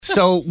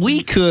So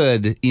we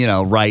could,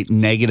 write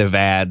negative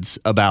ads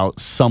about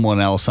someone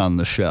else on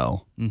the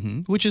show.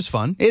 Which is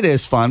fun. It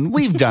is fun.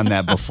 We've done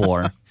that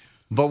before.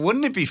 But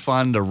wouldn't it be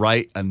fun to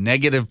write a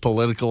negative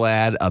political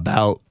ad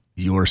about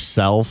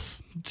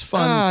yourself? It's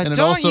fun. And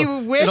don't you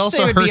wish it also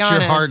they would be hurts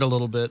your honest? heart a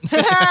little bit.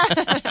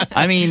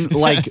 I mean,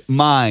 like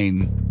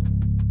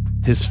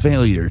mine, his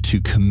failure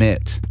to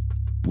commit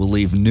will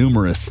leave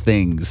numerous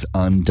things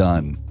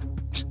undone.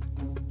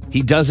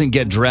 He doesn't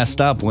get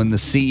dressed up when the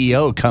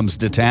CEO comes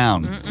to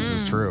town. This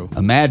is true.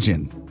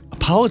 Imagine a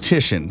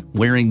politician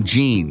wearing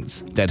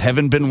jeans that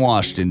haven't been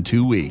washed in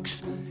 2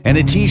 weeks and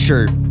a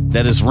t-shirt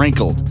that is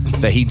wrinkled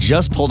that he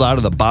just pulled out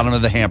of the bottom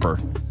of the hamper,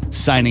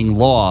 signing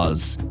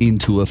laws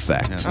into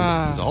effect.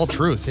 Yeah, this is all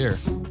truth here.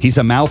 He's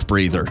a mouth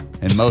breather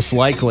and most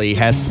likely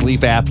has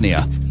sleep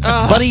apnea.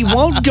 But he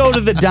won't go to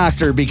the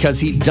doctor because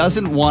he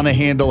doesn't want to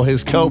handle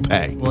his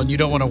copay. Well, you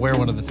don't want to wear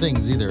one of the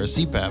things either, a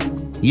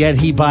CPAP. Yet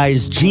he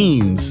buys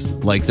jeans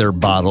like they're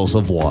bottles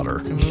of water.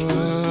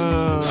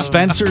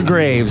 Spencer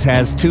Graves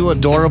has 2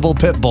 adorable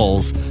pit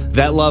bulls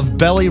that love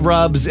belly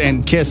rubs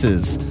and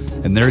kisses,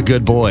 and they're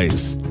good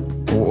boys.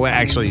 Well,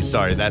 actually,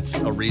 sorry, that's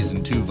a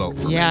reason to vote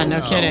for me. Yeah,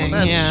 no kidding.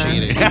 That's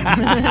cheating.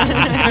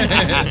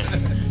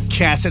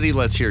 Cassidy,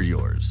 let's hear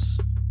yours.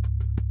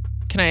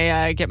 Can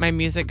I get my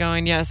music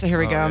going? Yeah, so here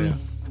we go. Yeah.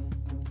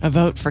 A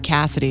vote for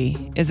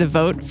Cassidy is a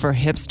vote for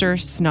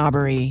hipster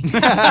snobbery.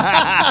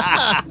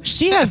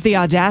 She has the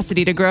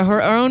audacity to grow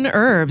her own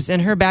herbs in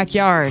her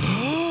backyard.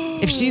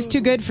 If she's too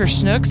good for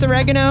Schnucks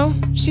oregano,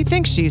 she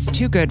thinks she's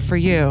too good for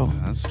you.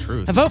 That's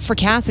truth. A vote for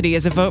Cassidy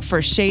is a vote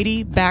for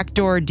shady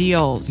backdoor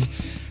deals.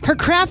 Her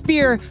craft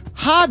beer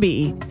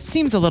hobby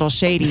seems a little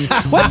shady.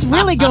 What's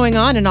really going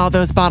on in all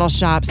those bottle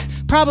shops?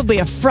 Probably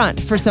a front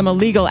for some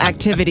illegal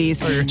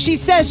activities. She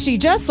says she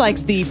just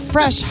likes the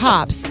fresh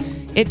hops.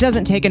 It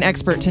doesn't take an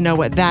expert to know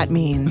what that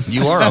means.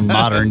 You are a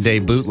modern-day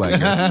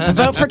bootlegger. A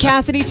vote for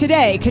Cassidy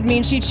today could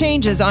mean she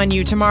changes on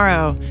you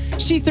tomorrow.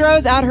 She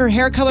throws out her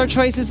hair color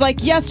choices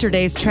like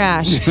yesterday's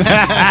trash.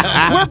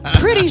 We're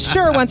pretty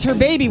sure once her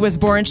baby was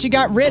born, she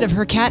got rid of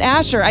her cat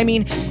Asher. I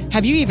mean,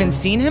 have you even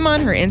seen him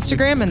on her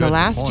Instagram in the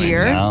last point.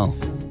 year? No.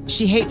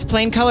 She hates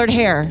plain-colored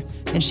hair,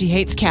 and she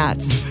hates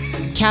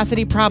cats.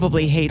 Cassidy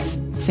probably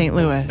hates St.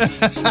 Louis.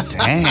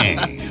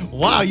 Dang.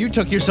 Wow, you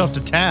took yourself to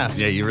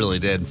task. Yeah, you really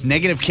did.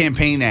 Negative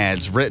campaign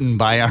ads written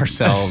by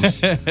ourselves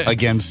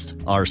against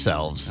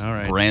ourselves. All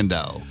right.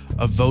 Brando.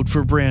 A vote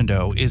for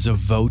Brando is a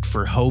vote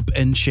for hope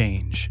and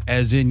change,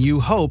 as in you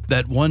hope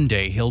that one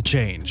day he'll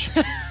change.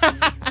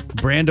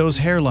 Brando's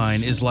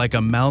hairline is like a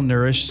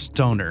malnourished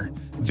stoner,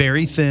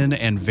 very thin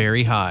and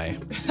very high.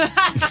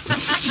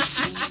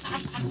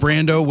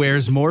 Brando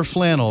wears more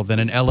flannel than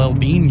an LL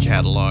Bean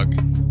catalog.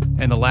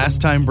 And the last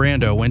time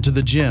Brando went to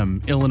the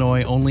gym,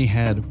 Illinois only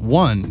had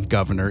 1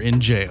 governor in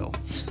jail.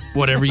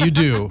 Whatever you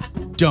do,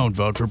 don't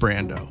vote for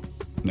Brando.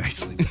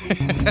 Nicely.